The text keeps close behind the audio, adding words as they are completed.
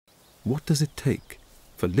what does it take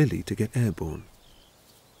for Lily to get airborne?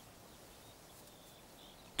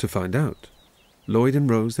 To find out, Lloyd and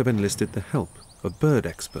Rose have enlisted the help of bird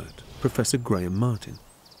expert Professor Graham Martin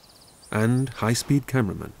and high-speed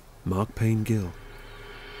cameraman Mark Payne-Gill.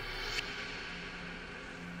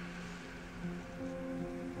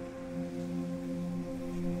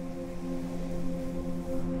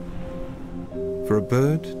 For a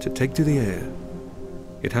bird to take to the air,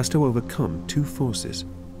 it has to overcome two forces.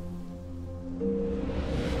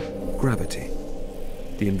 Gravity,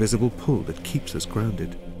 the invisible pull that keeps us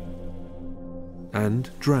grounded, and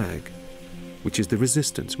drag, which is the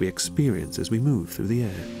resistance we experience as we move through the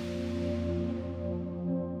air.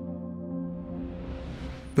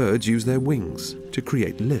 Birds use their wings to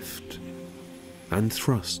create lift and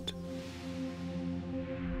thrust.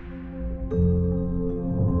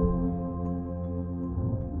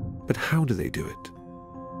 But how do they do it?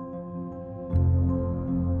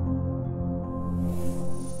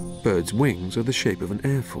 Birds' wings are the shape of an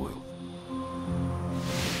airfoil.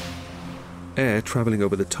 Air traveling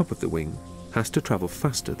over the top of the wing has to travel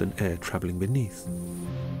faster than air traveling beneath.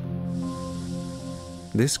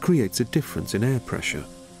 This creates a difference in air pressure,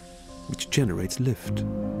 which generates lift.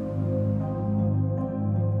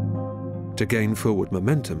 To gain forward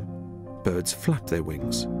momentum, birds flap their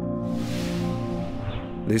wings.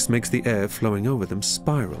 This makes the air flowing over them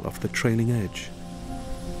spiral off the trailing edge.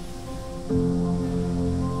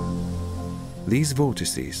 These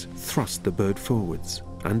vortices thrust the bird forwards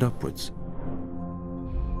and upwards.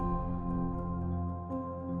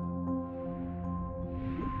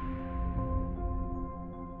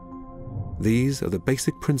 These are the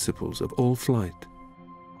basic principles of all flight.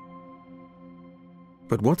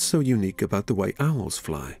 But what's so unique about the way owls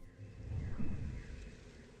fly?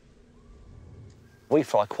 We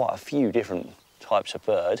fly quite a few different types of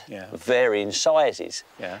bird, varying sizes.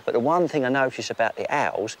 But the one thing I notice about the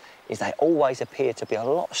owls is they always appear to be a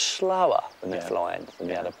lot slower when they're flying than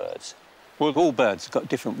the other birds. Well, all birds have got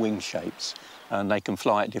different wing shapes and they can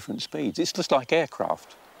fly at different speeds. It's just like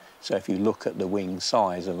aircraft. So if you look at the wing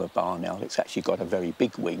size of a barn owl, it's actually got a very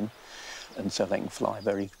big wing, and so they can fly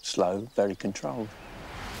very slow, very controlled.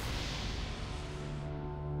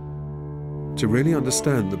 To really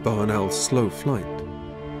understand the barn owl's slow flight,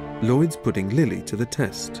 Lloyd's putting Lily to the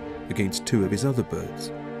test against two of his other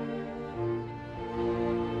birds.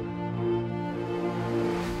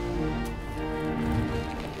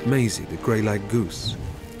 Maisie, the grey-lag goose,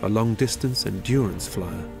 a long-distance endurance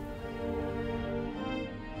flyer.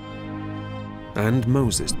 And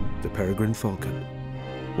Moses, the peregrine falcon,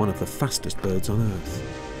 one of the fastest birds on Earth.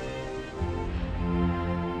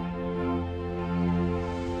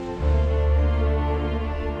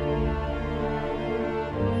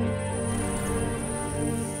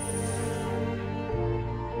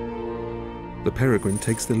 The peregrine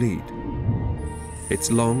takes the lead. Its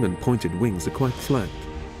long and pointed wings are quite flat,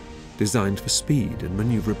 designed for speed and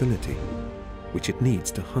maneuverability, which it needs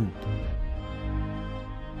to hunt.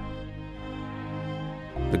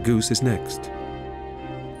 The goose is next.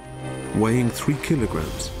 Weighing 3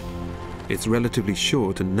 kilograms, its relatively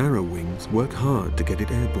short and narrow wings work hard to get it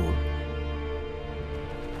airborne.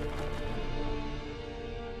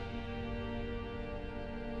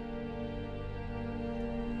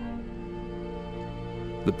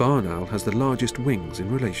 The barn owl has the largest wings in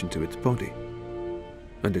relation to its body,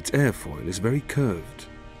 and its airfoil is very curved,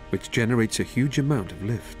 which generates a huge amount of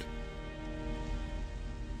lift.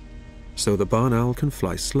 So the barn owl can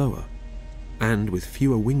fly slower and with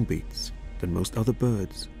fewer wing beats than most other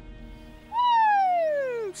birds.